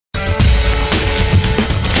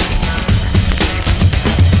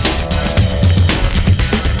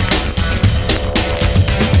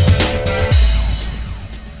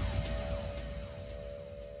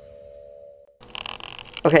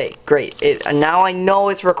Okay, great. Now I know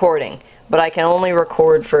it's recording, but I can only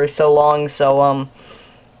record for so long, so,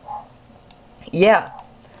 yeah.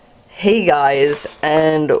 Hey guys,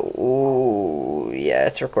 and, ooh, yeah,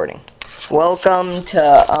 it's recording. Welcome back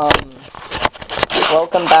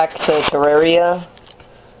to Terraria.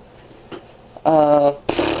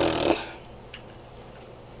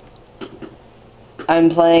 I'm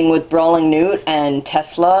playing with Brawling Newt and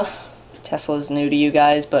Tesla. Tesla's new to you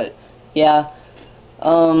guys, but, yeah.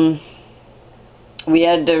 We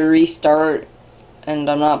had to restart, and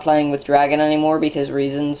I'm not playing with Dragon anymore because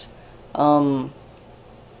reasons. I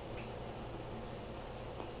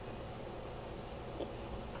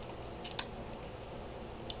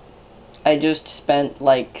just spent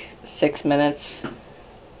like 6 minutes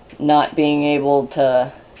not being able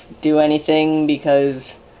to do anything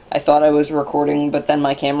because I thought I was recording, but then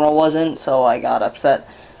my camera wasn't, so I got upset.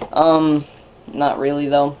 Not really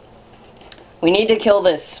though. We need to kill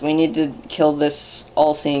this. We need to kill this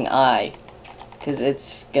all-seeing eye, because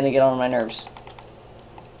it's gonna get on my nerves.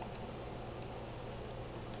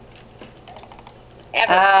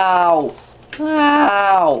 Evan. Ow!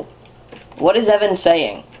 Ow! What is Evan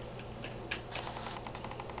saying?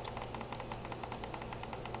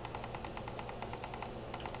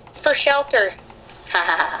 For shelter.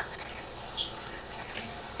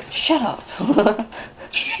 Shut up.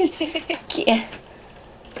 Yeah.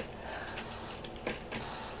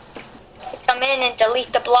 Come in and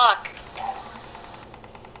delete the block.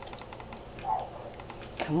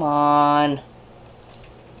 Come on.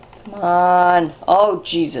 Come on. Oh,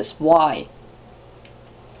 Jesus. Why?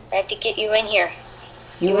 I have to get you in here.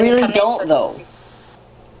 You wouldn't really come in don't, for- though.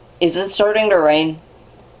 Is it starting to rain?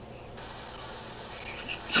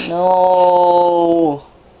 No.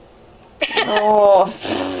 No.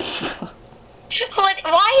 What?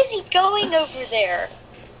 Why is he going over there?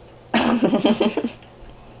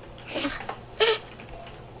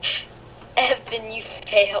 Evan, you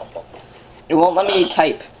fail. It won't let me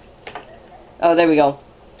type. Oh, there we go.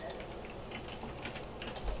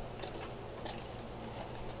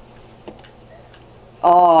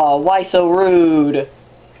 Oh, why so rude?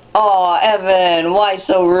 Oh, Evan, why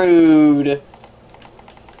so rude?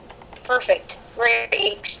 Perfect. Great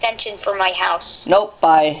extension for my house. Nope,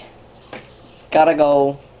 bye. Gotta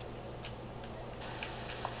go.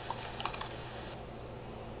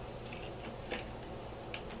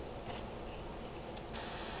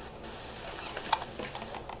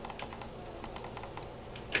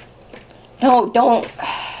 No, don't.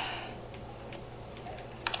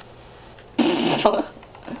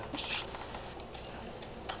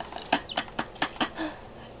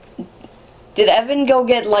 Did Evan go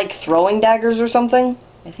get, like, throwing daggers or something?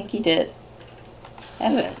 I think he did.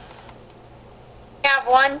 Evan. I have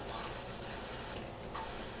one.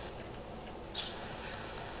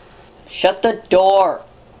 Shut the door.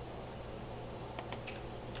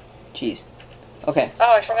 Jeez. Okay.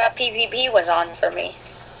 Oh, I forgot PvP was on for me.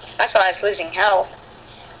 That's why I was losing health.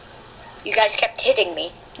 You guys kept hitting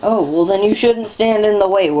me. Oh, well then you shouldn't stand in the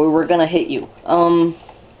way where we're gonna hit you.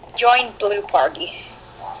 Join Blue Party.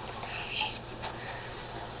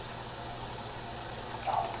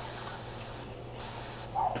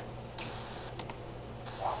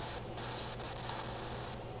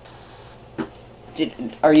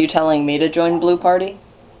 Are you telling me to join Blue Party?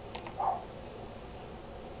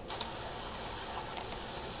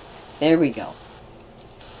 There we go.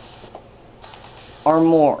 Or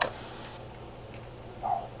more.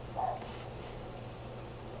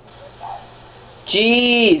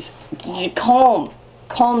 Jeez!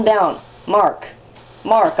 Calm down. Mark,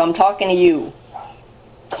 I'm talking to you.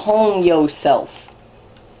 Calm yourself.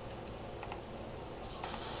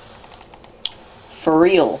 For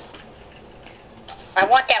real. I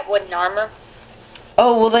want that wooden armor.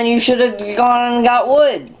 Oh, well then you should have gone and got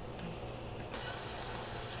wood.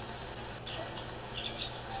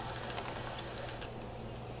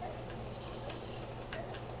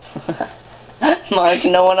 Mark,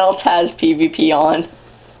 no one else has PvP on.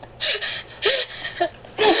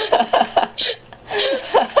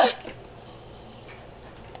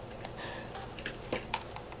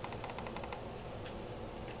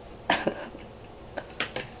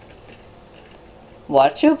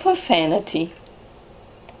 Watch your profanity.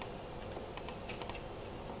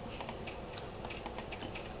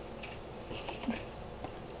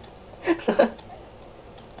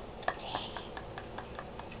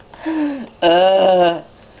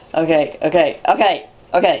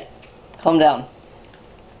 Okay. Calm down.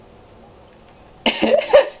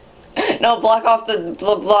 No, block off the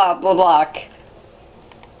block.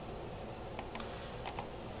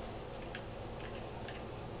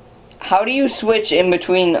 how do you switch in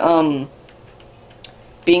between,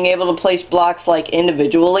 being able to place blocks, like,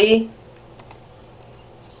 individually,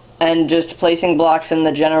 and just placing blocks in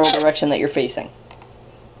the general direction that you're facing?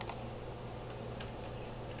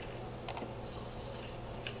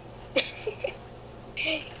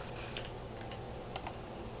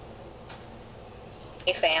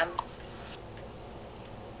 Hey, fam.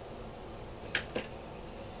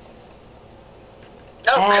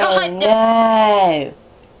 Oh, God, no!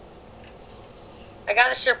 I got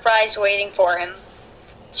a surprise waiting for him.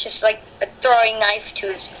 It's just like a throwing knife to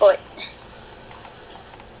his foot.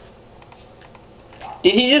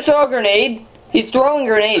 Did he just throw a grenade? He's throwing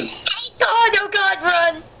grenades. Oh God,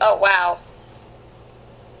 run! Oh wow.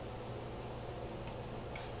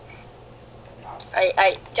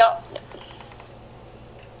 I don't.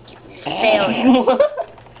 Failure.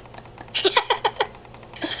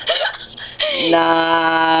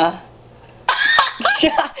 Nah.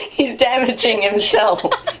 He's damaging himself.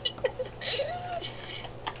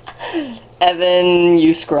 Evan,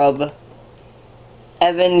 you scrub.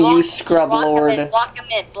 Evan, you scrub lord. Block him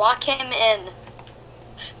in. Block him in.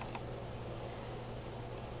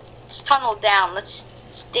 Let's tunnel down. Let's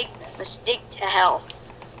dig to hell.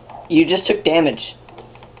 You just took damage.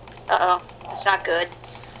 Uh-oh. That's not good.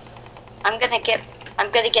 I'm gonna get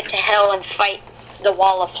to hell and fight the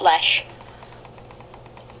wall of flesh.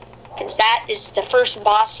 Cause that is the first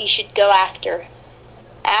boss you should go after.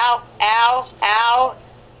 Ow, ow, ow.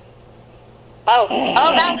 Oh,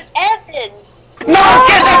 that was Evan! No,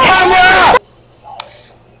 get the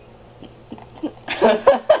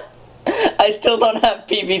camera! I still don't have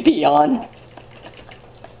PvP on.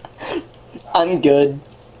 I'm good.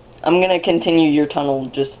 I'm gonna continue your tunnel,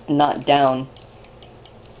 just not down.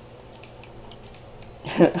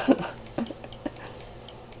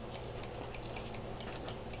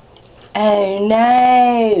 Oh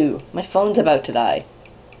no! My phone's about to die.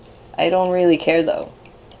 I don't really care though.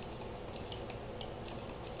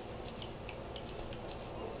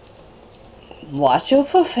 Watch your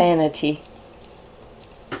profanity.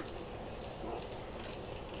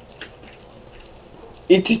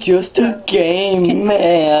 It's just a game,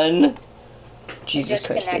 man. Jesus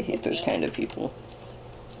Christ, I hate those kind of people.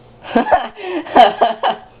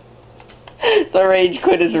 The rage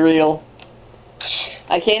quit is real.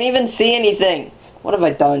 I can't even see anything. What have I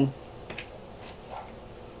done?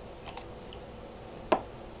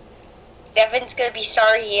 Evan's gonna be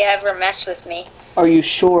sorry he ever messed with me. Are you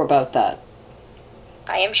sure about that?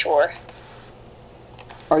 I am sure.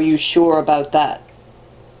 Are you sure about that?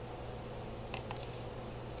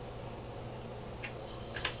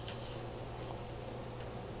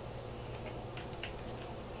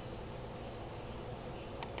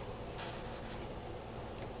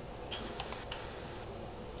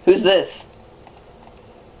 Who's this?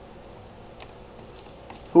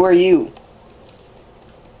 Who are you?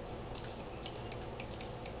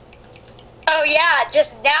 Oh yeah,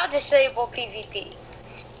 just now disable PvP.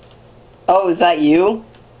 Oh, is that you?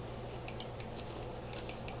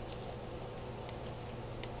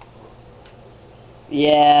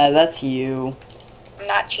 Yeah, that's you. I'm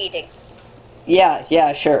not cheating.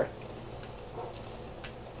 Yeah, sure.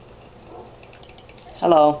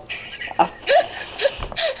 Hello.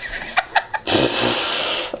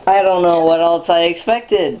 I don't know what else I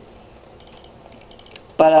expected.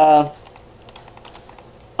 But,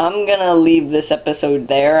 I'm gonna leave this episode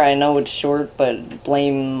there. I know it's short, but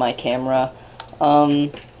blame my camera.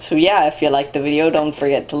 So yeah, if you liked the video, don't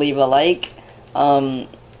forget to leave a like.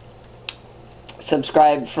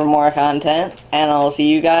 Subscribe for more content, and I'll see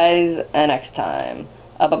you guys next time.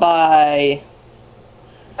 Bye-bye.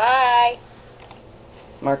 Bye.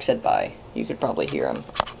 Mark said bye. You could probably hear him.